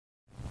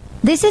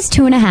This is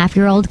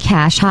 2.5-year-old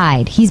Cash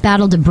Hyde. He's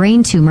battled a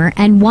brain tumor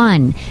and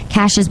won.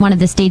 Cash is one of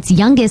the state's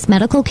youngest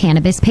medical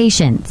cannabis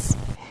patients.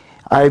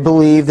 I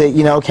believe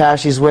that,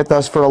 Cash is with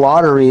us for a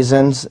lot of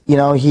reasons.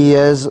 He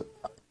is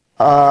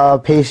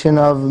a patient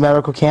of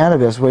medical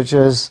cannabis, which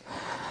is,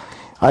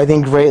 I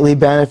think, greatly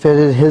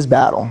benefited his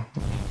battle.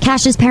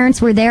 Cash's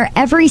parents were there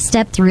every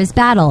step through his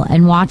battle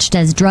and watched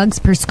as drugs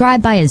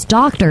prescribed by his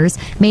doctors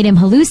made him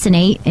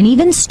hallucinate and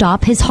even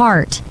stop his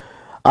heart.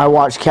 I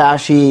watched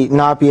Cashy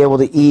not be able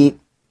to eat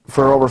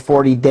for over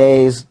 40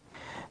 days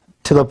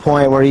to the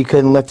point where he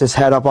couldn't lift his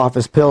head up off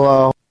his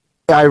pillow.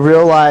 I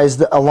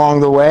realized along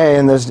the way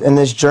in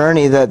this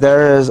journey that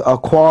there is a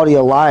quality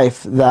of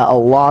life that a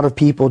lot of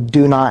people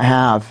do not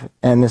have,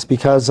 and it's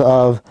because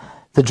of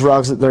the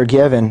drugs that they're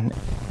given.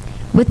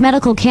 With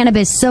medical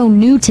cannabis so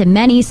new to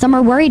many, some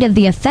are worried of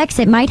the effects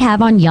it might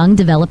have on young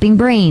developing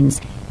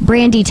brains.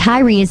 Brandy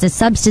Tyree is a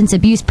substance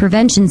abuse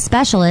prevention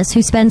specialist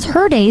who spends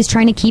her days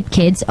trying to keep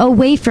kids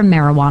away from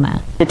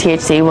marijuana. The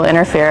THC will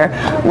interfere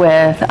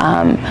with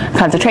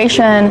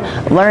concentration,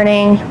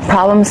 learning,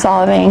 problem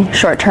solving,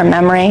 short-term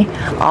memory,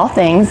 all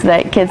things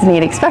that kids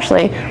need,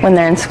 especially when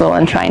they're in school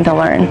and trying to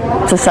learn.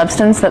 It's a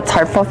substance that's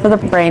harmful for the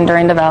brain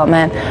during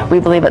development. We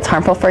believe it's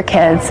harmful for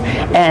kids,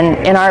 and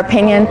in our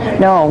opinion,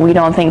 no, we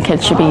don't think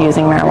kids should be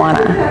using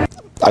marijuana.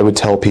 I would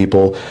tell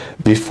people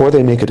before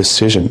they make a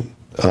decision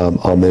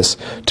on this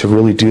to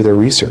really do their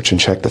research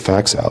and check the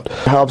facts out. It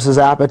helps his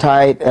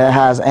appetite, it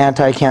has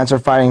anti-cancer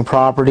fighting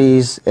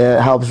properties, it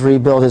helps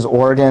rebuild his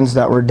organs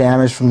that were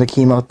damaged from the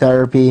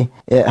chemotherapy,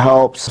 it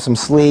helps him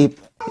sleep.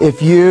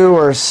 If you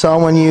or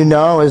someone you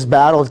know has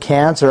battled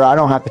cancer, I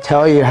don't have to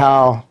tell you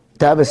how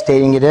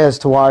devastating it is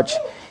to watch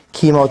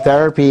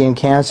chemotherapy and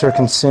cancer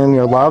consume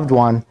your loved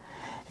one.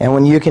 And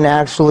when you can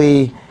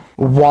actually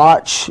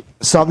watch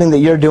something that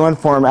you're doing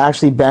for them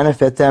actually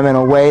benefit them in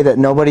a way that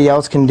nobody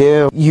else can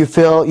do, you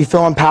feel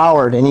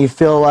empowered and you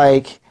feel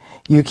like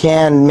you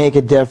can make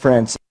a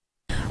difference.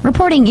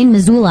 Reporting in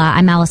Missoula,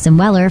 I'm Allison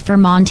Weller for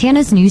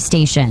Montana's news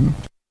station.